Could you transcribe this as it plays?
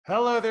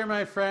Hello there,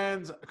 my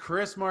friends.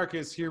 Chris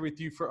Marcus here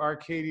with you for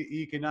Arcadia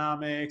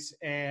Economics.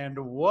 And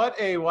what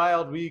a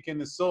wild week in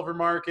the silver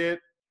market.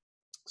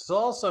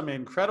 Saw some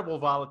incredible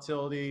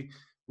volatility,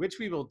 which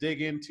we will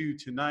dig into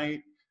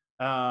tonight,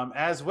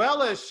 as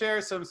well as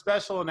share some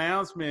special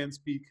announcements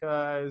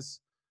because,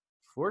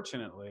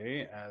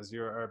 fortunately, as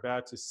you're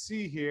about to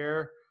see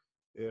here,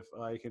 if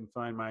I can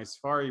find my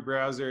Safari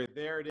browser,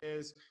 there it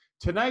is.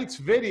 Tonight's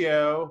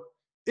video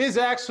is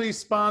actually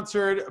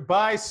sponsored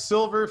by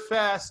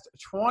Silverfest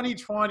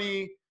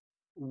 2020,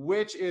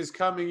 which is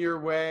coming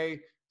your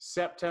way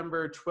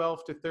September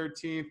 12th to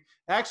 13th.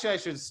 Actually, I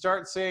should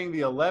start saying the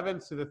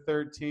 11th to the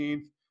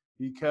 13th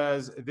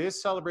because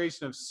this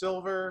celebration of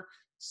silver,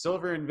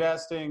 silver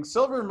investing,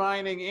 silver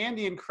mining, and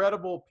the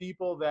incredible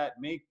people that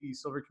make the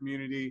silver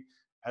community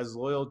as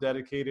loyal,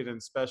 dedicated,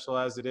 and special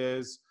as it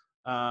is.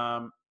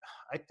 I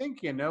think,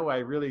 I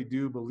really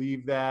do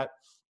believe that.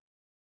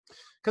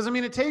 Because,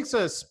 it takes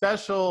a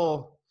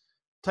special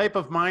type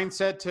of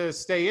mindset to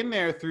stay in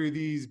there through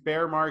these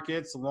bear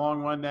markets, the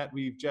long one that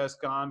we've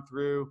just gone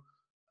through.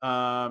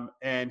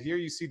 And here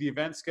you see the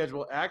event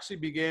schedule actually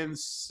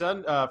begins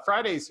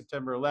Friday,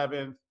 September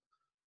 11th.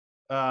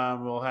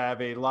 We'll have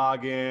a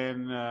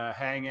login,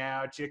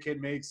 hangout. You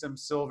can make some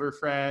silver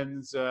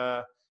friends.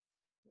 Then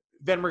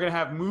we're going to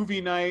have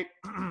movie night.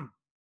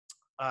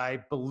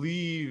 I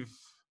believe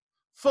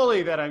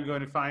fully that I'm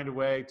going to find a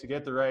way to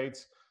get the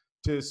rights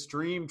to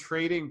stream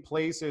Trading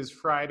Places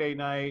Friday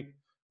night,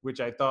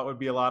 which I thought would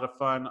be a lot of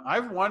fun.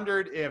 I've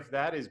wondered if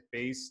that is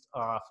based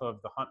off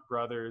of the Hunt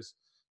Brothers.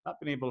 Not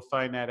been able to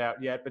find that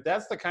out yet, but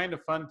that's the kind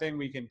of fun thing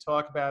we can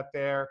talk about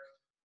there.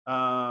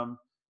 And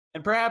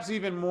perhaps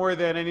even more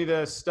than any of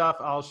the stuff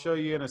I'll show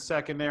you in a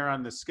second there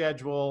on the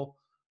schedule.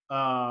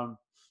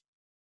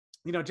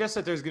 Just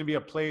that there's going to be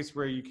a place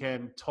where you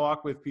can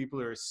talk with people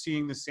who are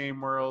seeing the same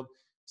world,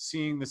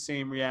 seeing the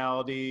same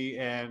reality,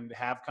 and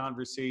have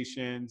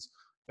conversations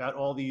about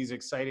all these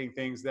exciting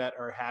things that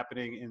are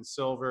happening in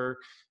silver.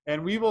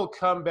 And we will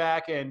come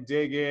back and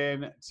dig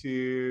in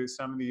to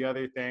some of the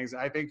other things.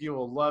 I think you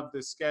will love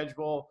the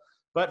schedule.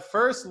 But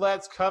first,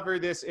 let's cover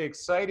this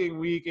exciting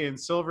week in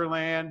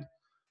Silverland.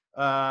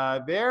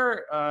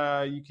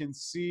 You can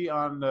see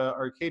on the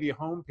Arcadia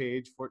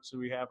homepage,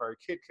 fortunately, we have our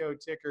Kitco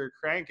ticker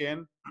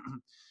cranking.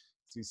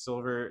 See,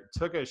 silver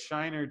took a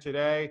shiner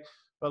today.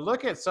 But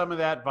look at some of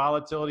that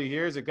volatility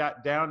here as it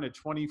got down to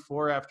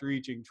 24 after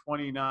reaching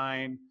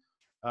 29.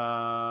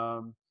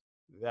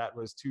 That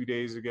was 2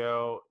 days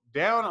ago.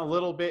 Down a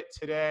little bit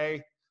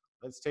today.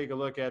 Let's take a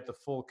look at the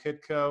full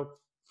Kitco.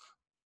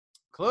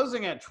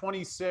 Closing at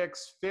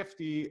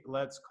 26.50,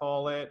 let's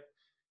call it.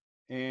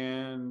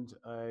 And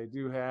I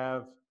do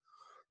have,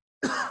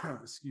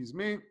 excuse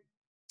me,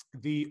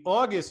 the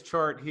August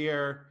chart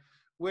here,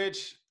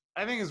 which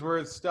I think is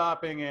worth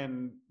stopping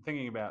and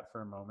thinking about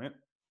for a moment.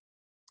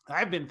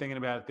 I've been thinking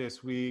about it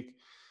this week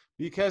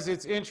because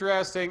it's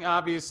interesting.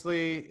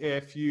 Obviously,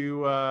 if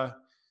you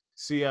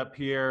see up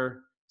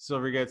here,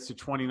 silver gets to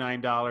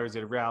 $29.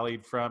 It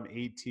rallied from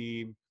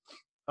 18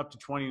 up to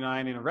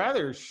 29 in a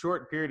rather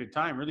short period of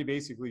time, really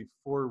basically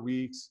 4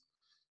 weeks.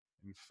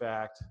 In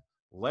fact,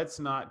 let's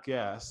not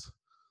guess.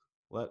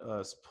 Let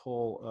us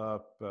pull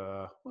up,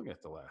 we'll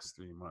get the last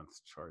 3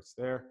 months charts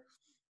there.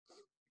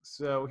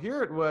 So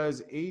here it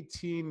was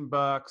 18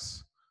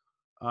 bucks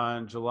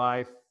on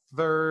July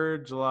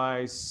 3rd,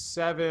 July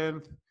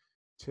 7th.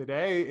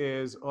 Today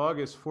is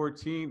August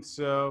 14th.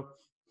 So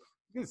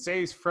you can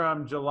say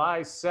from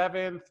July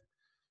 7th,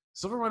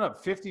 silver went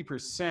up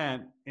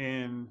 50%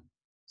 in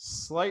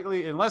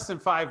less than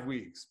 5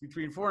 weeks,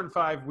 between 4 and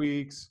 5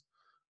 weeks.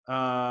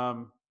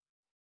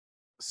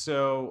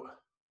 So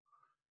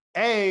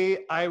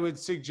I would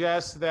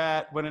suggest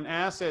that when an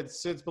asset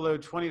sits below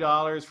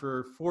 $20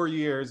 for 4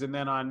 years and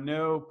then on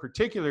no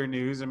particular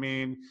news,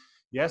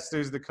 yes,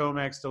 there's the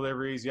COMEX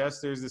deliveries. Yes,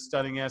 there's the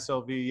stunning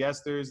SLV.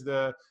 Yes, there's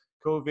the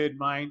COVID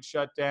mine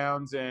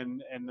shutdowns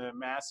and the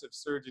massive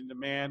surge in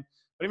demand.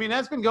 But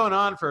that's been going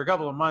on for a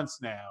couple of months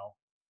now.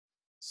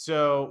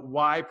 So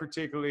why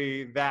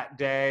particularly that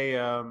day?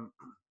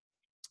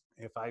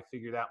 If I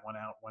figure that one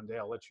out one day,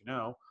 I'll let you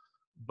know.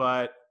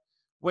 But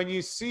when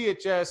you see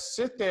it just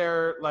sit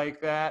there like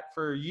that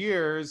for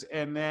years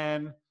and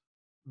then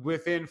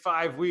within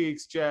 5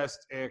 weeks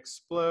just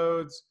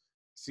explodes,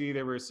 see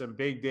there were some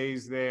big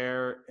days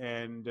there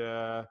and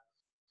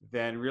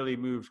then really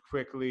moved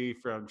quickly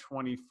from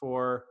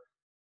 24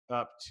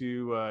 up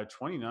to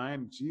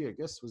 29. Gee, I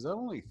guess was that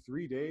only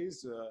 3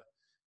 days?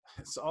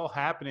 It's all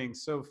happening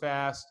so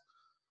fast.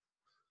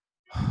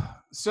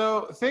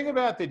 So think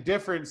about the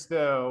difference,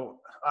 though.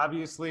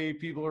 Obviously,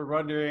 people are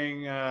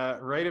wondering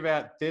right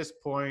about this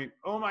point,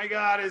 oh my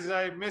God, as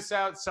I miss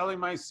out selling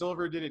my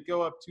silver, did it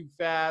go up too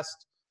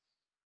fast?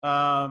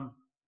 And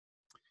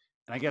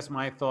I guess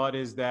my thought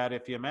is that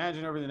if you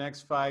imagine over the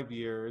next 5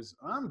 years,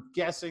 I'm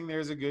guessing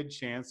there's a good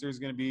chance there's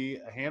going to be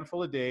a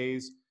handful of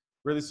days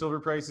where the silver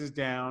price is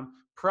down,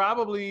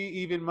 probably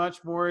even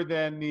much more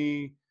than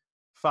the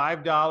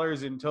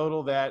 $5 in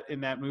total that in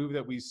that move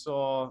that we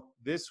saw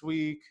this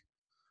week.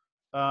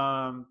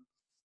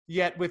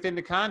 Yet within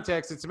the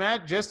context, it's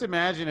just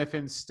imagine if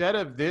instead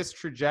of this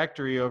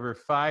trajectory over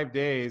 5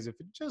 days, if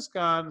it just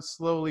gone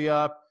slowly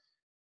up,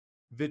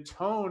 the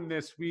tone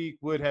this week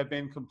would have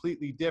been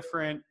completely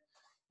different,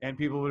 and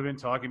people would have been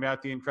talking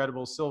about the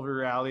incredible silver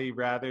rally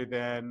rather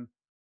than,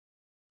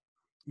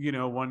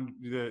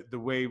 the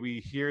way we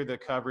hear the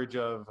coverage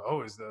of,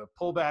 oh, is the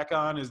pullback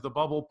on, is the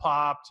bubble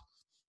popped,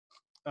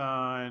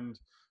 and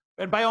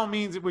by all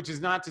means, which is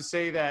not to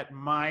say that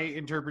my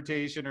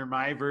interpretation or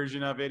my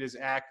version of it is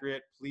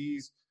accurate.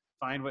 Please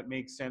find what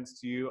makes sense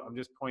to you. I'm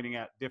just pointing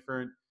out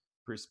different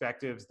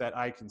perspectives that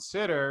I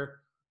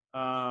consider.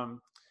 And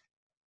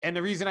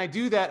the reason I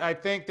do that, I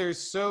think there's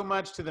so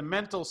much to the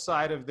mental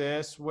side of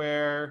this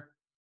where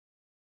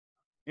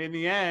in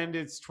the end,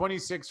 it's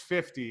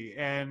 2650.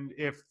 And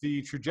if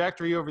the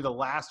trajectory over the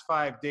last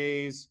 5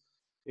 days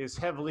is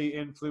heavily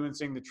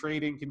influencing the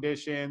trading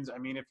conditions, I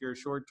mean, if you're a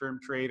short-term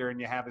trader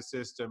and you have a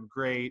system,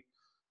 great.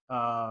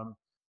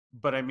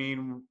 But I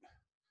mean,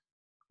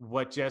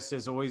 what just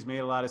has always made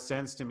a lot of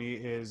sense to me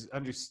is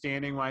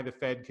understanding why the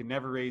Fed can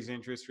never raise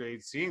interest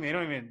rates, seeing they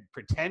don't even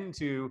pretend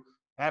to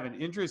have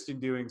an interest in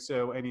doing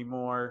so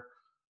anymore,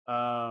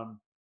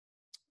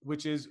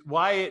 which is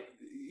why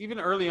even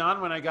early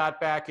on when I got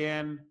back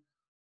in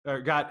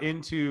or got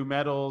into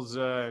metals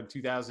in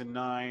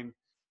 2009,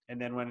 and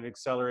then when it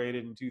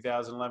accelerated in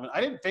 2011, I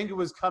didn't think it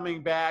was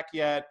coming back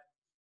yet.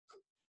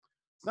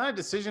 It's not a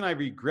decision I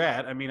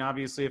regret. I mean,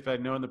 obviously, if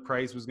I'd known the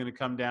price was going to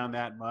come down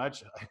that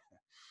much,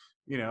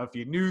 if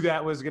you knew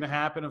that was going to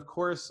happen, of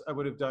course, I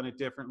would have done it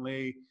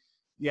differently.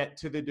 Yet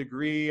to the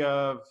degree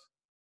of,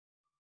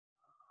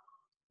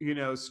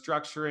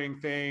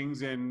 structuring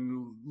things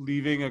and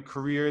leaving a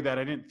career that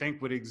I didn't think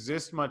would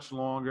exist much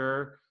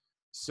longer,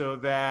 so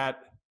that,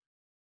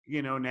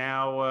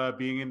 now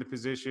being in the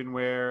position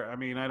where, I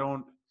mean, I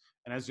don't,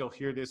 and as you'll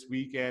hear this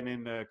weekend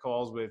in the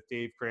calls with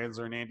Dave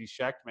Kranzler and Andy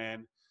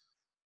Schechtman,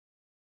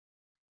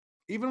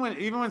 even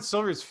when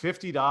silver is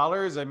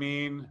 $50, I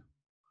mean,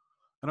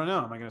 I don't know.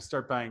 Am I going to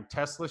start buying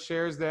Tesla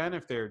shares then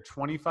if they're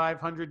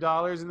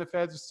 $2,500 and the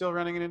Fed's are still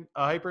running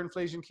a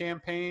hyperinflation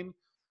campaign?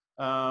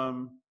 I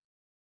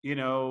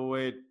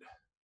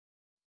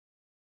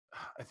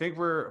think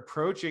we're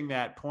approaching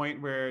that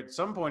point where at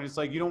some point it's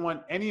like you don't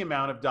want any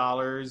amount of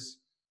dollars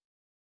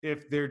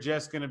if they're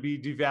just going to be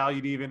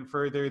devalued even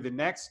further the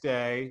next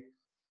day,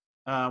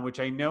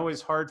 which I know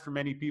is hard for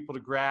many people to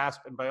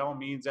grasp. And by all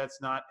means, that's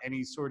not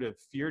any sort of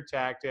fear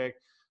tactic.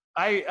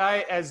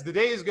 I as the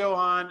days go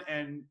on,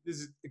 and this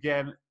is,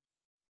 again,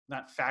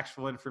 not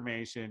factual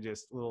information,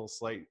 just a little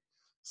slight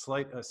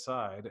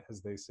aside,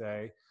 as they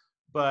say.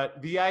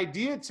 But the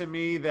idea to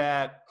me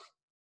that,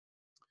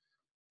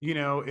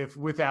 if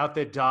without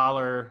the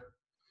dollar,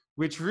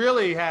 which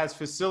really has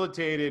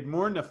facilitated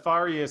more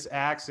nefarious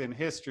acts in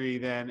history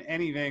than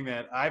anything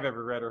that I've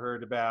ever read or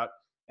heard about,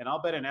 and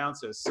I'll bet an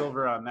ounce of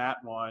silver on that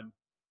one.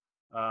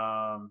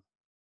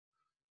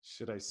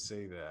 Should I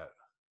say that?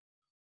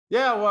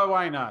 Yeah, well,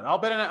 why not? I'll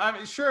bet I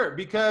mean, sure,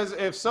 because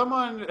if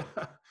someone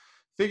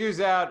figures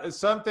out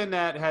something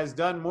that has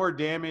done more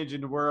damage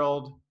in the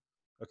world,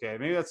 okay,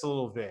 maybe that's a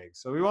little vague.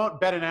 So we won't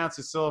bet an ounce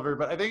of silver,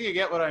 but I think you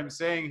get what I'm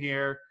saying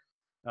here.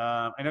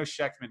 I know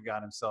Schechtman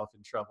got himself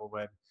in trouble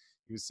when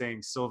he was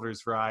saying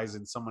silver's rise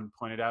and someone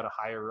pointed out a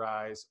higher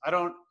rise.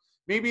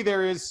 Maybe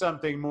there is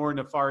something more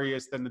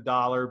nefarious than the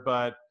dollar,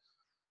 but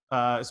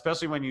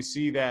especially when you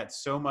see that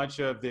so much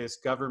of this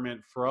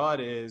government fraud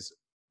is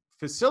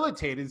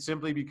facilitated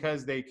simply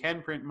because they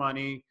can print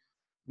money.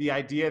 The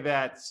idea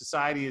that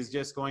society is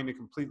just going to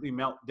completely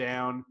melt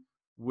down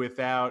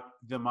without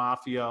the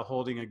mafia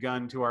holding a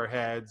gun to our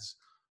heads.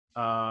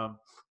 And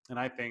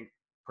I think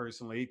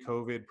personally,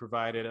 COVID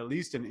provided at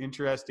least an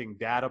interesting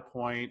data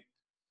point.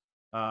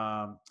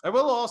 I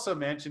will also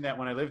mention that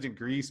when I lived in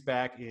Greece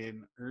back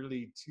in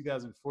early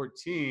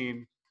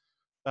 2014,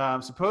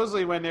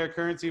 supposedly when their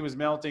currency was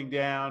melting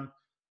down,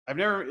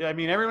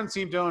 everyone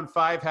seemed to own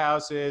 5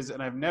 houses,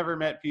 and I've never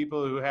met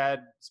people who had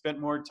spent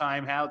more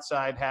time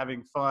outside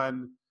having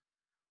fun.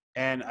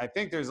 And I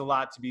think there's a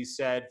lot to be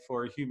said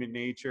for human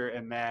nature,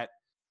 and that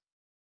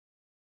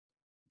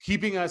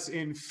keeping us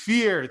in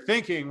fear,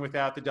 thinking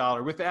without the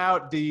dollar,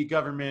 without the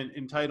government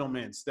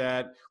entitlements,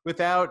 that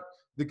without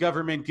the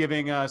government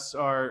giving us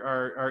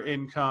our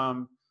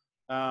income,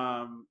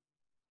 that,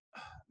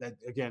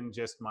 again,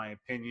 just my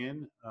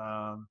opinion.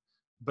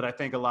 But I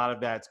think a lot of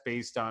that's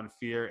based on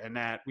fear, and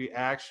that we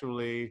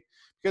actually,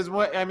 because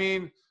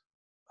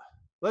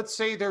let's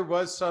say there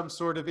was some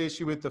sort of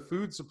issue with the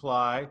food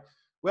supply.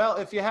 Well,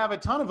 if you have a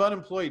ton of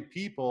unemployed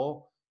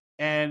people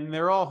and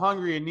they're all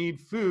hungry and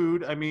need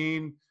food,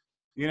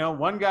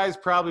 one guy's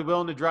probably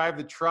willing to drive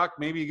the truck,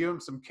 maybe you give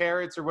him some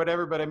carrots or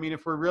whatever. But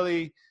if we're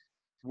really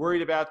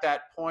worried about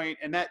that point,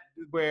 and that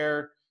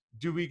where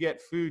do we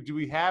get food? Do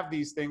we have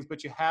these things?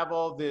 But you have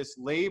all this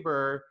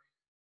labor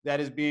that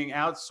is being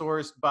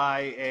outsourced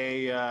by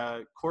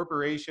a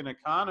corporation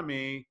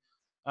economy.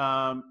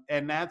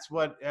 And that's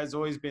what has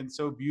always been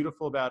so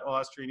beautiful about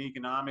Austrian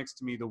economics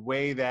to me, the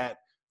way that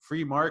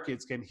free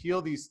markets can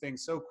heal these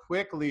things so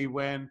quickly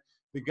when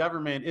the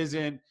government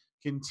isn't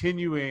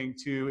continuing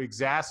to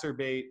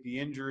exacerbate the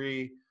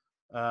injury.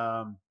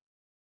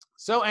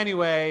 So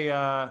anyway,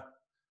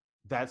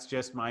 that's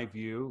just my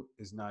view,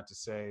 is not to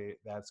say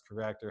that's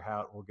correct or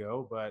how it will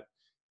go, but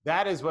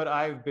that is what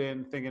I've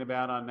been thinking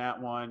about on that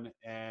one.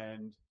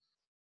 And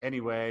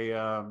anyway,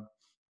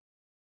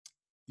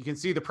 you can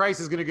see the price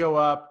is going to go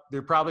up. There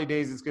are probably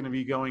days it's going to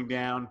be going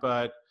down,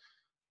 but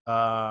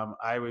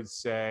I would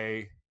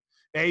say,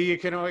 hey, you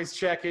can always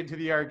check into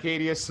the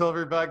Arcadia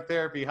Silver Bug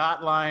Therapy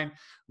Hotline,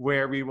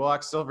 where we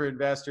walk silver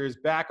investors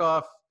back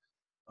off,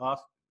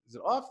 is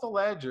it off the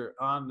ledge or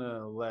on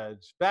the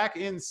ledge? Back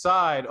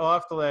inside,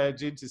 off the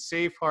ledge, into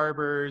safe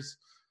harbors.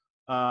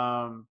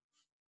 Because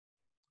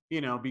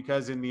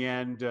in the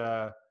end,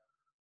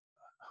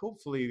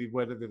 hopefully,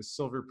 whether the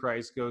silver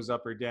price goes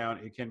up or down,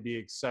 it can be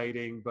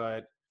exciting.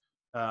 But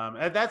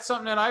and that's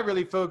something that I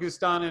really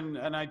focused on,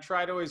 and I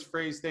try to always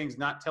phrase things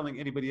not telling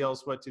anybody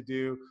else what to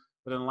do.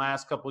 But in the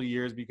last couple of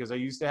years, because I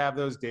used to have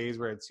those days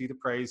where I'd see the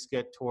price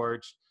get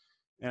torched,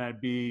 and I'd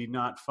be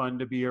not fun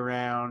to be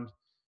around.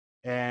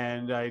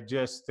 And I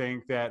just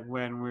think that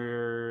when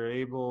we're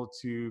able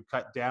to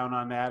cut down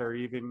on that or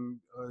even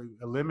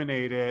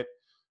eliminate it,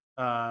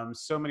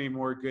 so many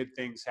more good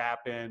things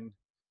happen.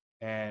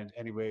 And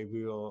anyway,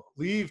 we will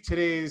leave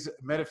today's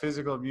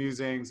metaphysical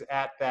musings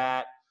at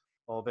that.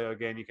 Although,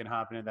 again, you can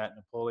hop into that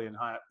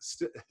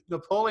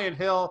Napoleon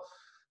Hill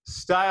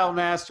style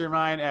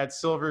mastermind at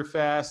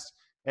Silverfest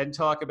and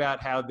talk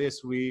about how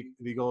this week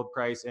the gold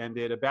price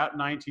ended about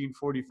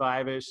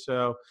 1945-ish.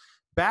 So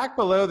back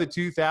below the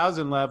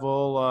 2000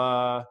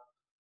 level.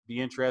 Be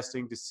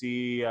interesting to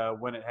see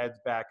when it heads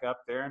back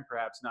up there, and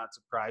perhaps not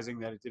surprising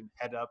that it didn't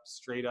head up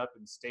straight up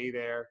and stay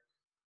there.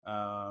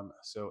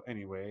 So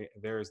anyway,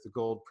 there's the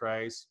gold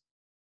price.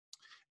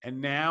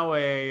 And now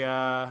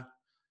a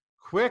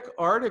quick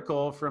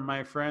article from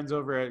my friends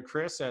over at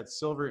Chris at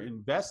Silver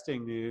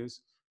Investing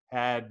News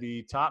had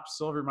the top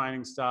silver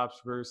mining stocks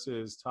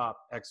versus top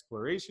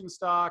exploration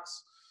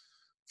stocks.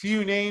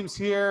 Few names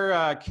here.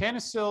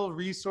 Canasil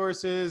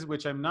Resources,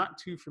 which I'm not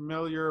too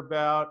familiar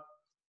about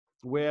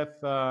with.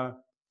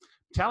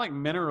 Metallic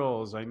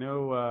Minerals, I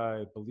know,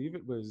 I believe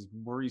it was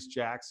Maurice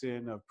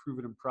Jackson of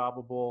Proven and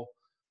Probable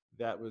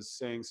that was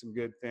saying some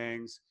good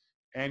things.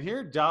 And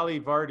here, Dolly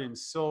Varden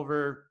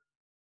Silver,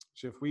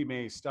 which if we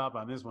may stop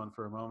on this one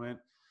for a moment.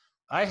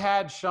 I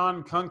had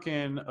Sean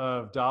Kunkin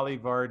of Dolly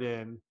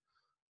Varden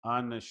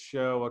on the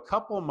show a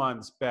couple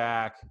months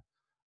back.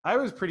 I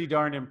was pretty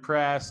darn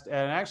impressed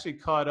and actually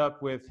caught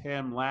up with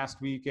him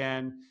last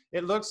weekend.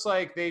 It looks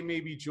like they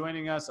may be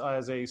joining us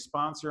as a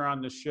sponsor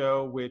on the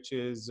show, which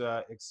is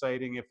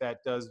exciting if that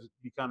does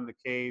become the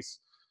case.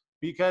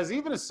 Because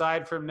even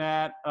aside from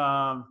that,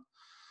 so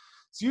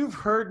you've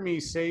heard me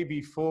say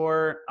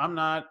before, I'm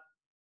not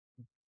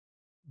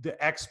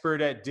the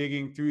expert at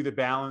digging through the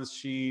balance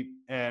sheet,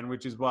 and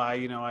which is why,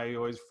 I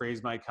always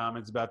phrase my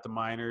comments about the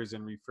miners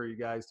and refer you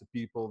guys to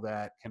people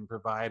that can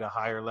provide a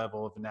higher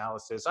level of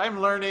analysis. I'm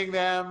learning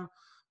them,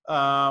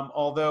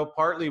 although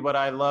partly what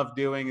I love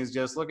doing is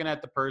just looking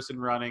at the person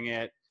running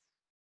it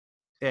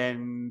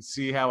and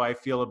see how I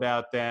feel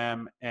about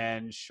them.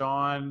 And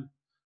Sean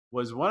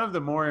was one of the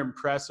more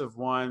impressive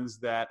ones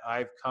that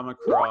I've come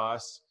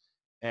across.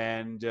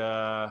 And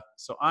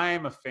so I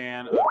am a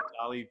fan of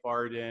Dolly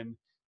Varden.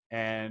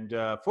 And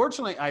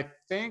fortunately, I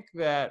think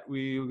that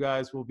you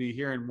guys will be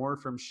hearing more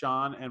from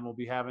Sean, and we'll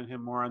be having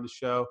him more on the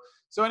show.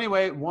 So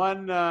anyway,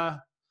 let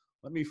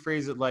me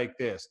phrase it like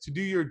this: to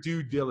do your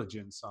due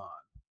diligence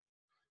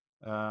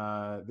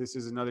on. This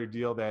is another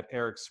deal that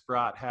Eric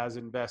Sprott has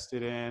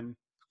invested in.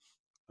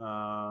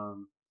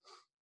 Again,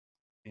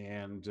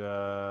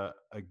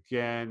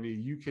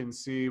 you can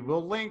see,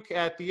 we'll link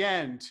at the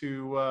end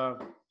to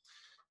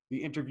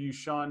the interview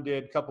Sean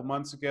did a couple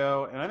months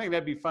ago. And I think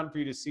that'd be fun for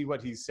you to see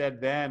what he said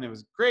then. It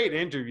was a great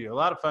interview, a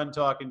lot of fun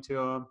talking to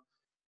him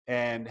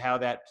and how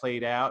that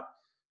played out,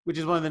 which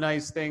is one of the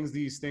nice things.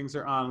 These things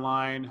are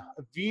online.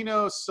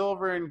 Vino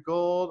Silver and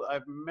Gold,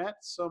 I've met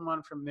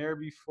someone from there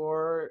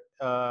before.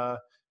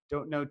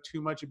 Don't know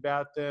too much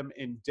about them.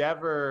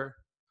 Endeavor,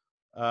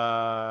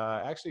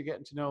 actually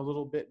getting to know a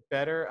little bit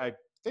better. I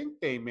think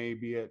they may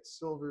be at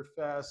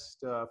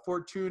Silverfest.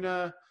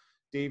 Fortuna,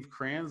 Dave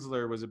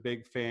Kranzler was a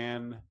big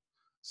fan.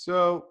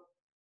 So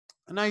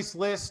a nice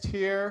list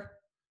here.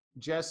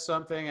 Just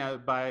something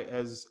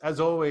as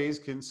always,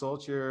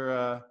 consult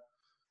your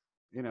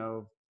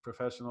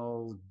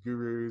professional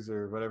gurus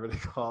or whatever they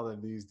call them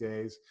these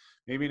days.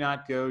 Maybe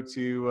not go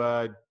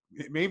to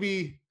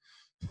maybe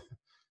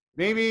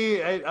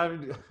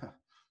I'm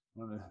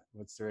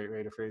what's the right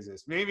way to phrase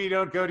this? Maybe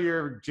don't go to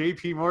your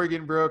JP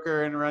Morgan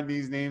broker and run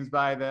these names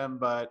by them,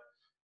 but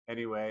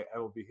anyway, I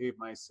will behave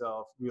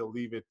myself. We'll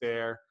leave it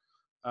there.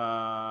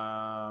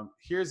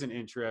 Here's an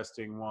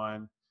interesting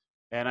one.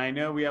 And I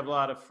know we have a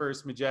lot of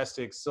First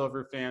Majestic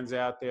Silver fans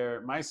out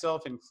there,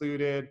 myself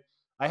included.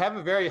 I have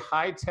a very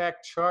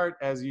high-tech chart,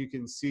 as you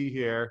can see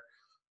here.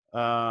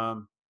 But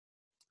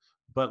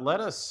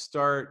let us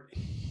start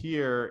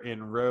here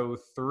in row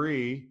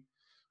 3,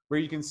 where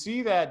you can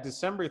see that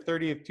December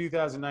 30th,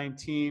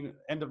 2019,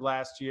 end of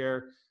last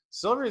year,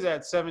 Silver is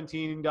at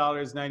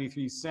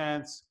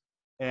 $17.93,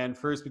 and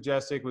First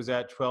Majestic was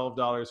at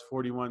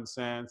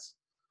 $12.41.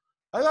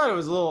 I thought it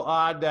was a little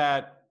odd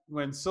that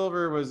when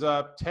silver was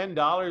up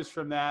 $10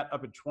 from that,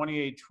 up at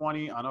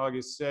 28.20 on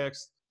August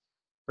 6th,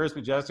 First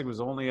Majestic was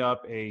only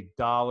up a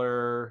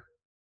dollar.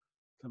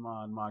 Come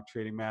on, mock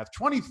trading math.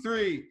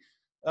 23.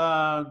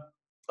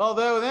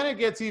 Although then it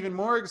gets even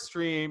more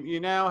extreme. You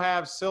now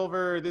have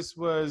silver. This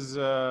was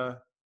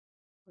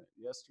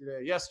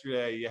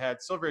yesterday you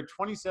had silver at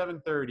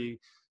 27.30.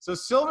 So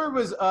silver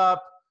was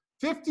up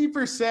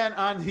 50%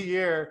 on the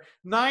year,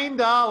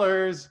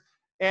 $9,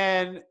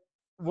 and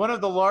one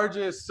of the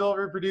largest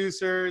silver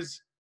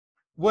producers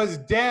was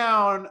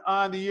down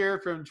on the year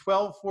from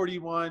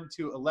 1241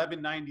 to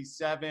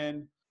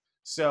 1197.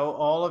 So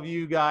all of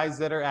you guys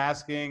that are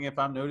asking if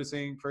I'm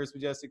noticing First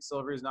Majestic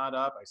silver is not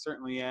up, I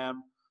certainly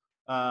am.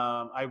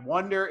 I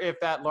wonder if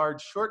that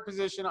large short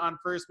position on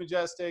First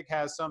Majestic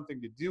has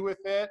something to do with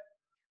it.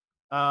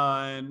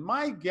 And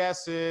my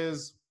guess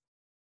is,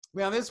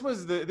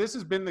 this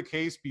has been the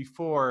case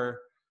before.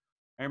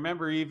 I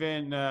remember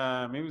even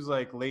maybe it was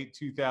like late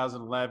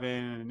 2011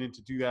 and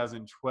into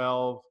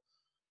 2012.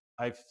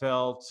 I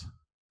felt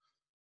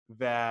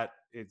that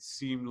it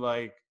seemed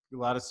like a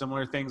lot of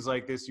similar things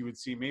like this you would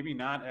see, maybe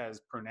not as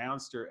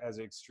pronounced or as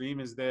extreme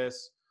as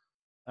this.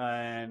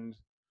 And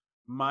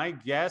my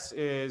guess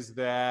is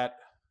that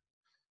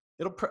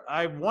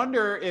I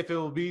wonder if it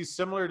will be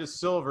similar to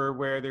silver,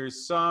 where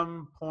there's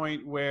some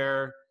point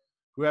where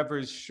whoever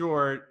is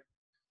short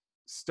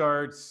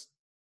starts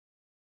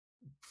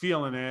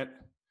feeling it.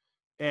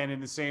 And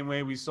in the same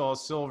way we saw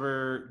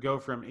silver go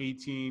from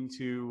 18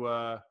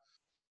 to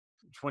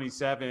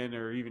 27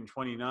 or even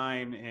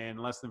 29 in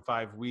less than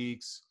 5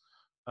 weeks.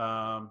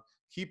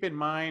 Keep in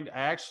mind, I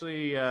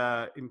actually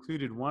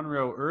included one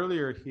row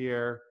earlier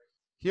here.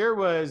 Here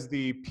was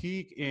the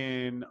peak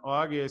in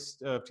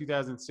August of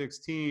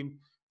 2016. At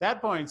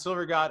that point,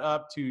 silver got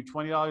up to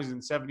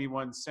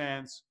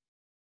 $20.71,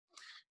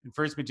 and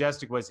First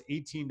Majestic was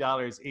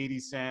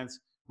 $18.80,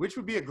 which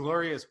would be a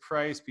glorious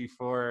price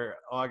before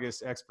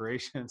August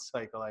expiration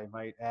cycle, I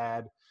might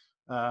add.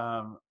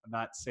 I'm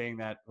not saying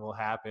that will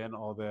happen,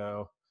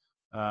 although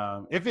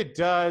if it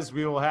does,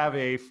 we will have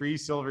a free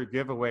silver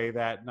giveaway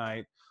that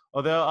night.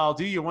 Although I'll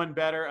do you one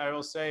better. I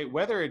will say,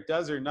 whether it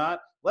does or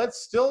not,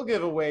 let's still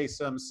give away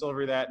some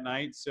silver that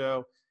night.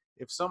 So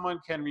if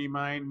someone can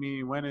remind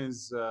me, when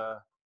is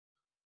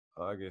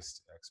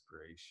August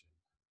expiration?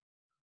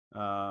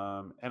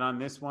 And on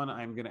this one,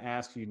 I'm going to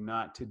ask you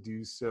not to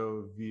do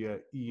so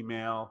via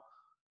email.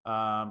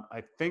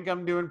 I think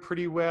I'm doing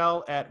pretty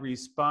well at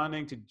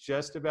responding to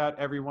just about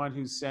everyone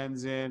who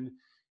sends in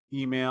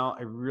email.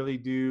 I really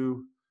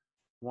do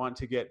want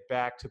to get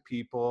back to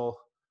people.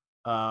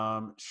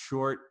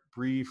 Short,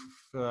 brief,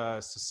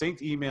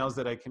 succinct emails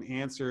that I can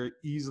answer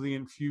easily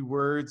in few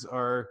words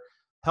are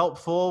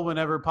helpful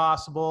whenever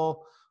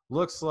possible.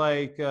 Looks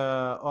like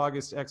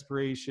August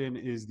expiration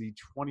is the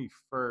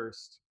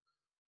 21st.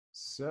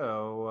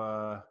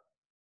 So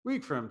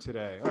week from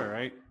today. All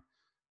right.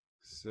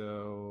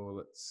 So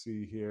let's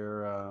see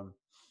here.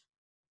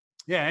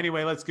 Yeah,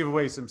 anyway, let's give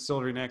away some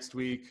silver next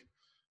week.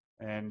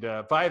 And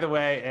by the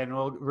way, and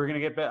we're going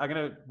to get back, I'm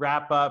going to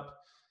wrap up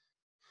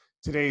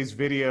today's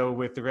video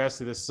with the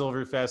rest of the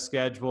Silverfest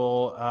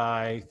schedule.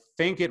 I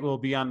think it will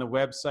be on the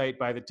website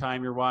by the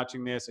time you're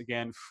watching this.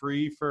 Again,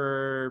 free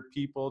for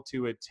people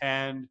to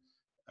attend.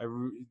 I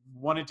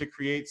wanted to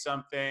create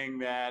something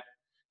that,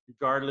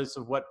 regardless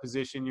of what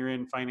position you're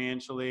in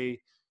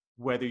financially,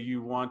 whether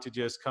you want to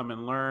just come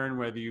and learn,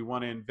 whether you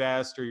want to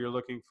invest, or you're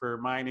looking for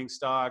mining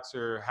stocks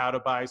or how to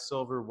buy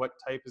silver, what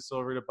type of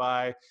silver to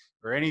buy,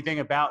 or anything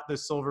about the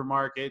silver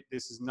market,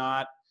 this is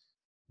not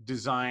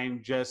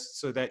designed just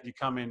so that you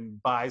come and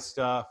buy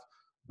stuff,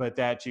 but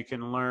that you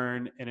can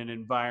learn in an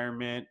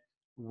environment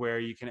where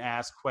you can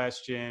ask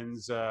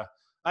questions.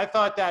 I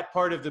thought that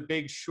part of The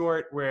Big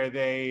Short, where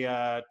they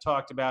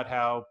talked about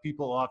how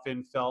people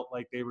often felt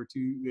like they were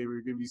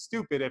going to be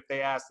stupid if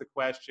they asked the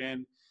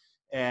question,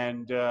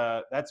 and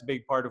that's a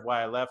big part of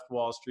why I left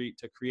Wall Street,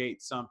 to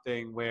create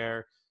something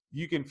where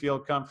you can feel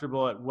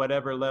comfortable at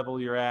whatever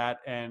level you're at,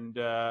 and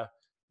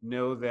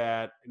know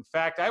that, in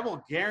fact, I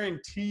will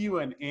guarantee you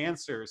an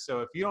answer. So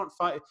if you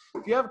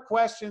have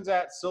questions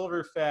at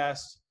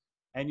Silverfest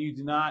and you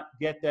do not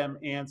get them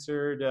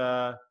answered,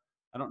 I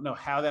don't know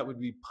how that would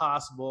be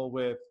possible,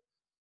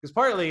 because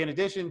partly, in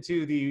addition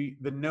to the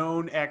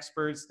known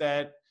experts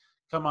that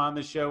come on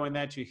the show and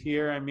that you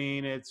hear, I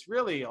mean, it's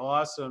really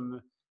awesome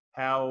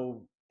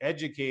how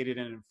educated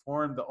and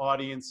informed the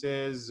audience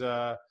is.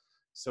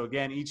 So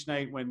again, each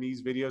night when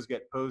these videos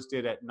get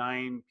posted at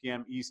 9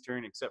 p.m.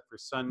 Eastern, except for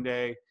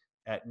Sunday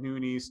at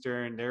noon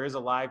Eastern, there is a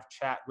live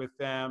chat with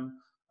them.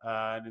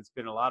 And it's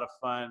been a lot of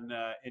fun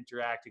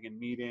interacting and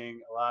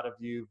meeting a lot of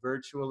you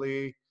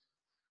virtually.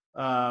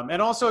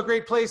 And also a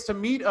great place to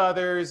meet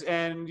others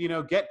and,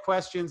 get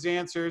questions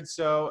answered.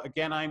 So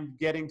again, I'm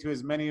getting to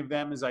as many of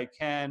them as I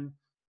can.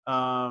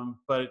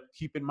 But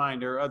keep in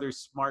mind, there are other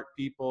smart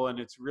people, and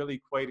it's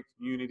really quite a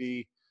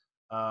community.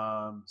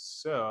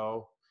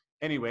 So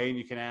anyway, and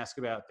you can ask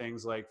about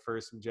things like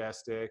First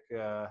Majestic.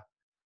 And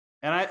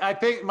I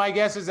think my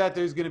guess is that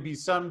there's going to be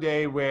some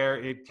day where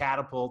it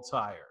catapults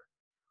higher.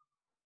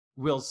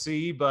 We'll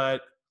see,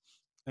 but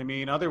I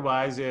mean,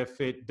 otherwise, if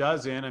it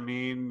doesn't, I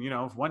mean, you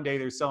know, if one day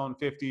they're selling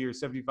 $50 or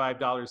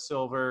 $75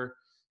 silver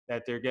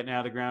that they're getting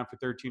out of the ground for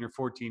 13 or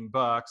 14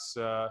 bucks,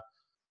 I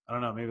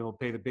don't know, maybe they'll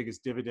pay the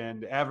biggest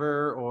dividend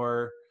ever,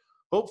 or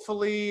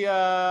hopefully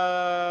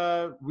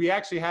we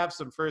actually have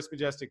some First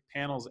Majestic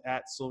panels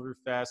at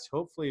Silverfest.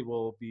 Hopefully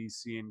we'll be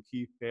seeing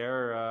Keith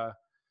there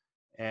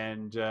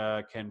and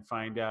can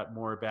find out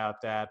more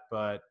about that.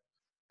 But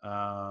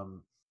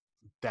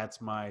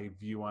that's my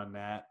view on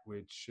that,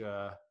 which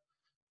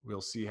we'll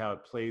see how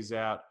it plays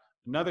out.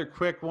 Another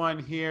quick one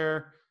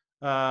here.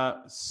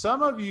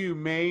 Some of you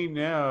may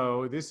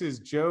know, this is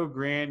Joe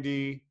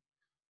Grandy,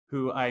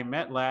 who I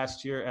met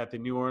last year at the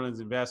New Orleans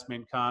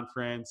Investment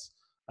Conference.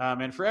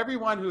 And for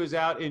everyone who is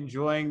out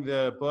enjoying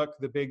the book,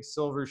 The Big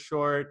Silver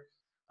Short,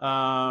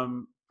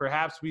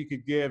 perhaps we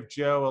could give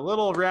Joe a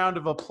little round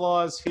of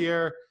applause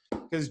here,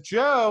 because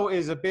Joe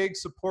is a big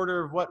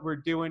supporter of what we're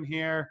doing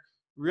here.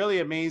 Really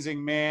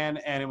amazing man.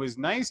 And it was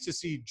nice to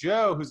see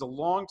Joe, who's a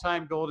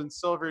longtime gold and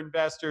silver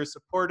investor,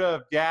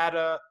 supporter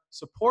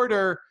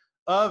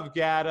of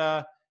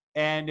GATA,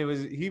 and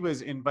he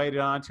was invited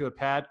onto a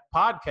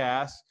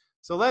podcast.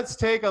 So let's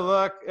take a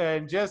look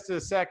in just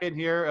a second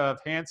here of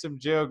handsome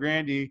Joe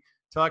Grandy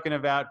talking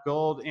about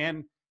gold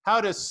and how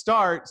to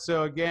start.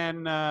 So again,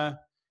 you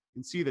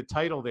can see the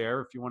title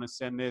there if you want to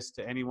send this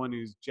to anyone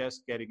who's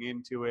just getting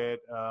into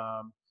it,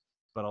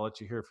 but I'll let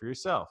you hear it for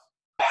yourself.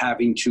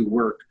 Having to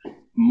work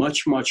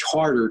much, much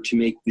harder to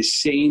make the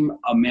same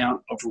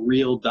amount of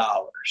real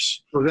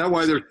dollars. So is that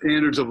why their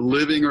standards of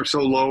living are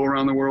so low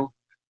around the world?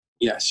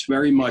 Yes,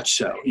 very much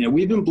so. You know,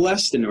 we've been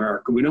blessed in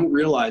America. We don't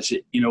realize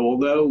it. You know,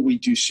 although we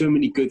do so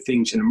many good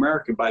things in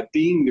America, by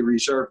being the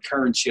reserve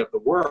currency of the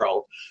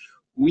world,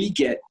 we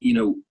get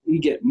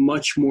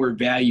much more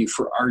value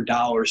for our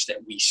dollars that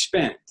we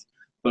spend.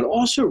 But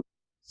also,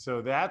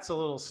 so that's a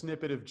little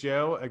snippet of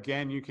Joe.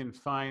 Again, you can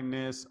find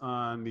this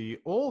on the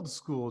Old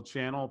School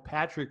channel,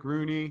 Patrick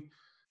Rooney.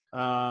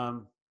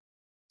 And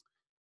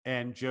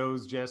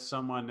Joe's just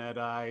someone that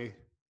I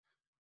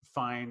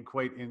find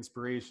quite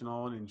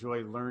inspirational and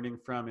enjoy learning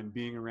from and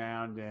being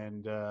around.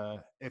 And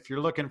if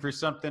you're looking for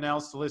something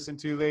else to listen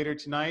to later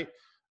tonight,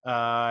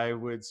 I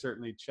would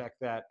certainly check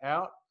that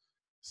out.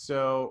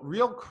 So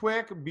real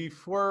quick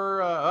before,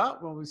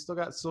 well, we still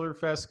got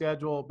Silverfest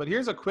schedule, but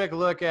here's a quick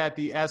look at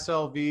the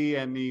SLV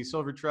and the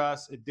Silver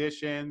Trust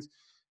editions.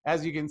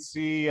 As you can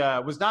see,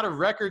 was not a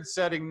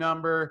record-setting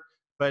number,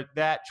 but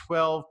that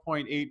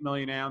 12.8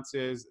 million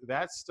ounces,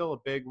 that's still a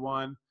big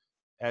one.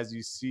 As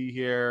you see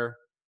here,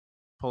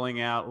 pulling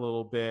out a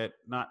little bit,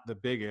 not the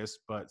biggest,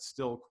 but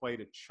still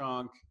quite a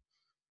chunk.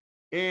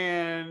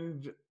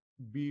 And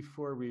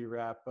before we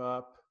wrap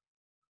up,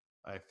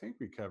 I think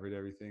we covered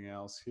everything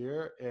else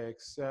here,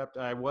 except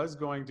I was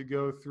going to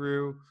go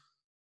through,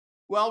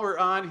 while we're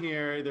on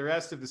here, the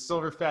rest of the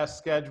Silverfest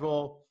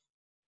schedule.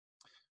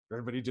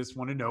 Everybody just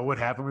want to know what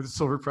happened with the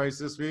silver price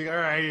this week. All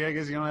right, I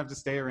guess you don't have to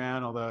stay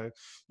around, although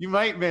you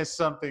might miss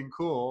something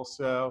cool.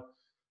 So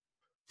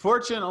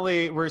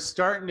fortunately, we're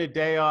starting the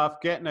day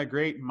off, getting a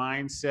great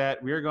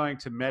mindset. We're going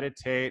to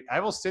meditate.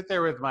 I will sit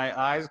there with my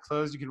eyes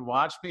closed. You can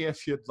watch me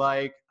if you'd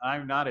like.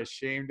 I'm not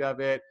ashamed of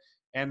it.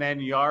 And then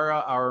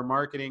Yara, our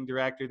marketing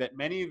director, that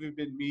many of you have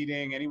been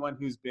meeting, anyone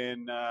who's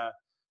been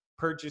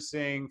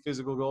purchasing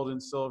physical gold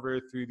and silver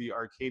through the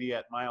Arcadia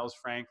at Miles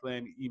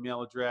Franklin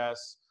email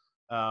address.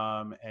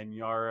 And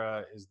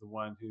Yara is the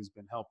one who's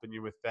been helping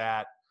you with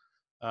that.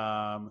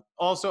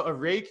 Also a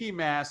Reiki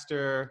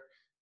master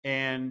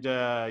and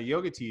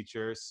yoga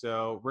teacher.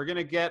 So we're going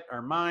to get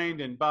our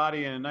mind and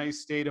body in a nice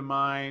state of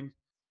mind.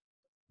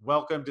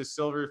 Welcome to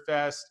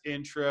Silverfest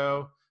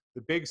intro.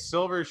 The Big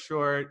Silver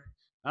Short.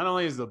 Not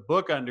only is the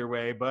book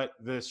underway, but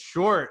the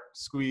short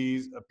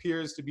squeeze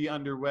appears to be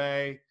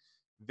underway.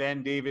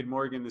 Then David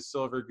Morgan, the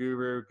silver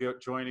guru,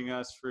 joining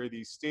us for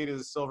the State of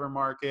the Silver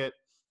Market.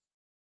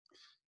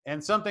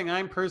 And something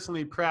I'm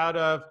personally proud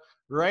of,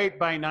 right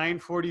by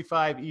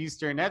 9:45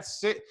 Eastern.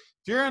 That's it. If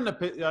you're on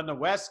the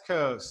West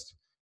Coast,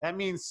 that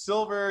means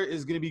silver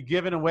is going to be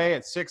given away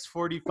at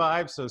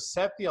 6:45. So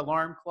set the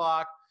alarm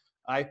clock.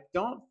 I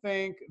don't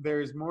think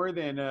there's more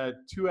than a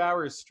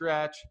 2-hour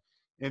stretch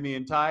in the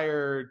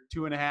entire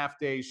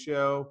 2.5-day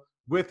show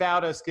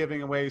without us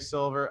giving away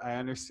silver. I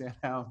understand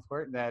how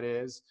important that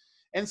is.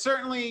 And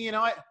certainly, you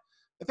know, I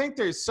think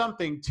there's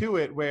something to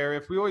it where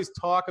if we always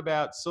talk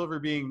about silver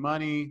being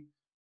money,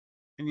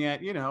 and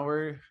yet, you know,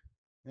 we're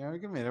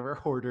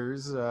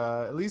hoarders,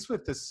 at least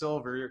with the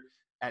silver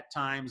at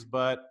times,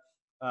 but,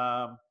 you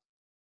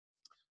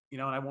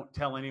know, and I won't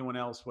tell anyone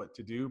else what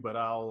to do, but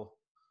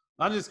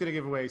I'm just going to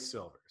give away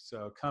silver.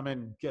 So come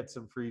and get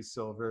some free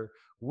silver,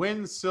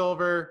 win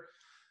silver.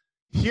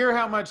 Hear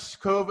how much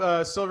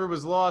silver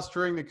was lost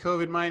during the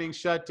COVID mining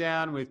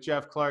shutdown with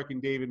Jeff Clark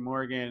and David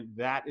Morgan.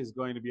 That is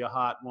going to be a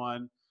hot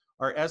one.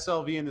 Our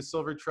SLV and the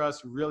Silver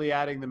Trust really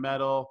adding the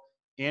metal.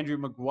 Andrew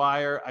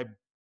McGuire,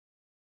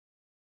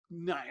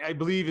 I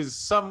believe is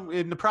some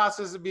in the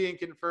process of being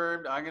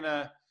confirmed. I'm going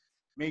to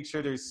make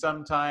sure there's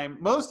some time.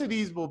 Most of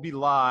these will be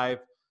live.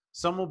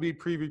 Some will be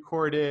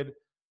pre-recorded.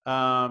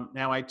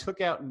 Now, I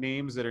took out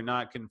names that are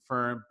not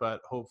confirmed,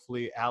 but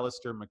hopefully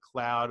Alistair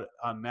McLeod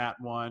on that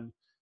one.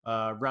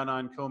 Run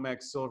on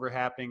Comex Silver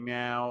happening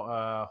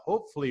now.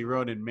 Hopefully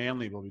Ronan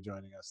Manley will be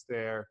joining us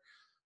there.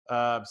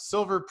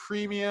 Silver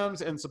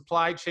premiums and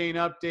supply chain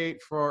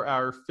update for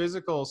our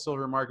physical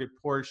silver market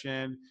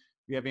portion.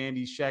 We have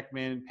Andy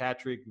Scheckman,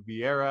 Patrick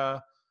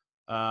Vieira.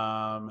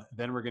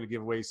 Then we're going to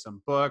give away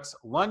some books.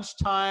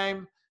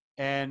 Lunchtime,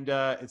 and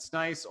it's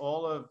nice.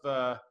 All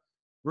of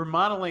we're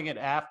modeling it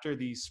after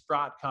the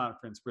Sprott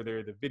conference, where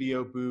they're the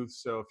video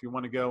booths. So if you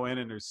want to go in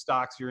and there's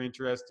stocks you're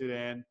interested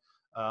in,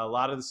 a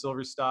lot of the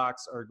silver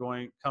stocks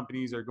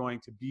companies are going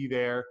to be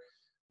there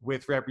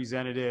with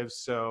representatives,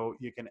 so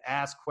you can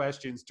ask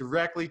questions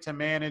directly to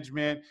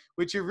management,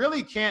 which you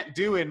really can't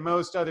do in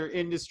most other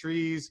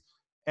industries.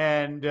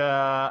 And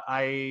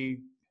I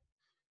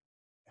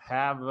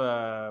have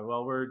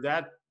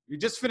we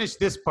just finished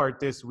this part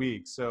this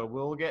week, so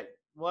we'll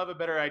have a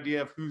better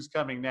idea of who's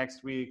coming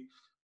next week.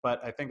 But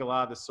I think a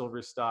lot of the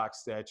silver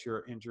stocks that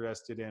you're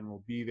interested in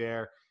will be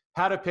there.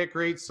 How to pick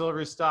great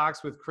silver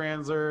stocks with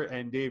Kranzler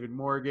and David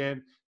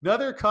Morgan.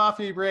 Another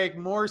coffee break,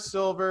 more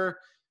silver.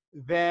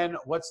 Then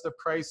what's the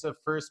price of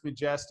First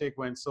Majestic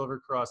when silver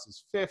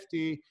crosses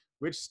 50?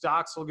 Which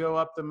stocks will go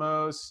up the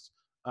most?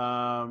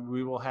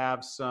 We will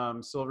have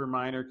some silver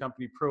miner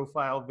company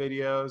profile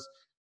videos.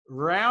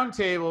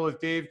 Roundtable with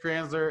Dave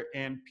Kranzler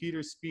and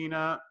Peter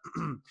Spina.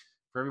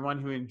 For everyone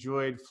who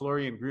enjoyed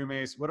Florian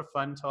Grumes, what a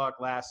fun talk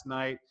last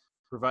night.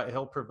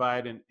 He'll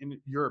provide an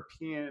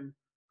European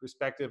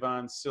perspective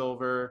on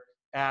silver.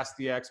 Ask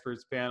the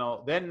Experts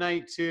panel. Then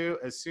night 2,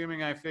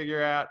 assuming I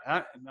figure out,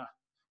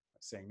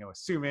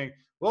 assuming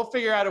we'll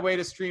figure out a way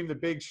to stream The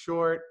Big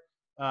Short,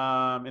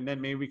 and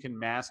then maybe we can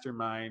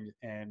mastermind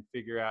and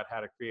figure out how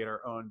to create our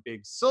own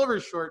big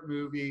silver short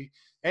movie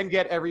and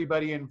get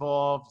everybody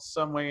involved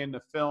some way in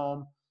the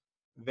film.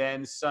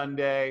 Then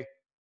Sunday,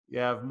 you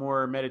have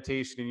more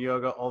meditation and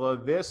yoga, although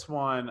this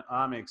one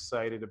I'm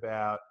excited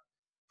about.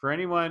 For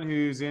anyone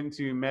who's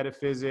into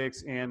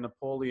metaphysics and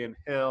Napoleon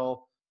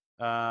Hill,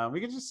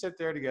 we can just sit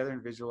there together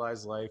and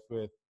visualize life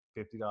with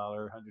 $50,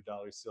 $100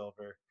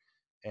 silver.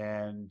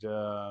 And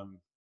I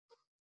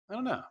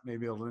don't know,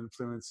 maybe it'll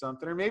influence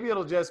something, or maybe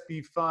it'll just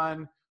be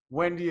fun.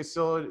 When do you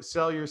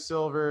sell your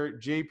silver?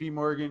 JP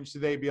Morgan,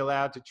 should they be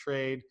allowed to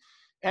trade?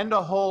 And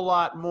a whole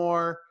lot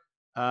more.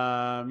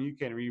 You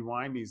can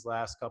rewind these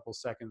last couple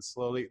seconds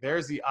slowly.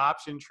 There's the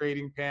option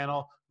trading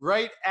panel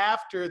right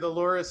after the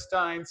Laura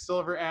Stein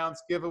silver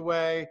ounce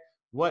giveaway.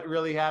 What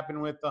really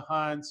happened with the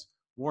hunts?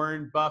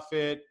 Warren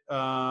Buffett.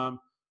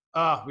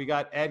 We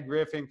got Ed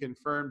Griffin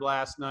confirmed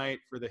last night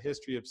for the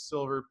History of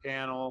Silver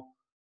panel.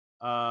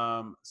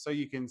 So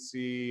you can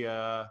see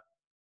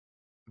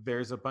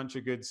there's a bunch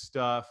of good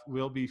stuff.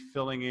 We'll be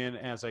filling in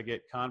as I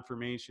get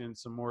confirmation,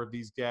 some more of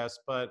these guests,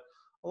 but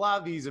a lot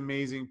of these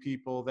amazing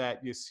people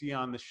that you see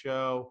on the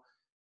show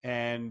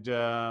and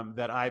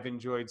that I've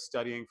enjoyed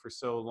studying for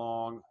so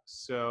long.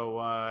 So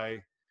I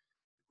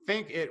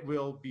think it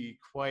will be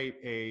quite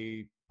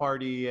a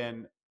party,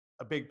 and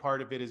a big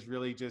part of it is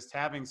really just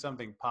having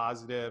something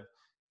positive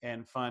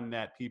and fun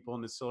that people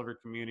in the silver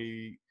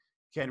community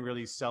can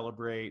really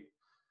celebrate.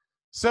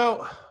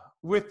 So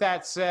with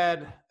that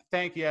said,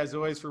 thank you as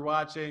always for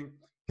watching.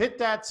 Hit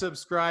that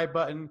subscribe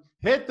button,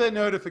 hit the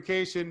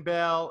notification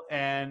bell,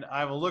 and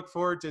I will look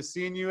forward to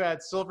seeing you at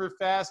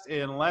Silverfest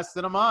in less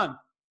than a month.